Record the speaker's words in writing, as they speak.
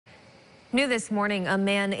New this morning, a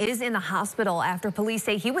man is in the hospital after police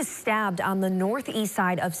say he was stabbed on the northeast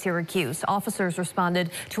side of Syracuse. Officers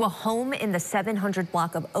responded to a home in the 700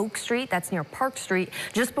 block of Oak Street, that's near Park Street,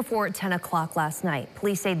 just before 10 o'clock last night.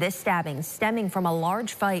 Police say this stabbing stemming from a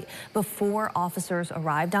large fight before officers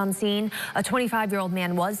arrived on scene. A 25-year-old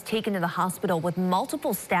man was taken to the hospital with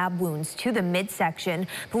multiple stab wounds to the midsection.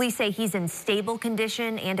 Police say he's in stable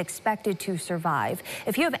condition and expected to survive.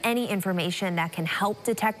 If you have any information that can help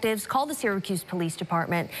detectives, call the Syracuse Police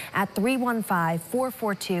Department at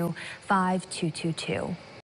 315-442-5222.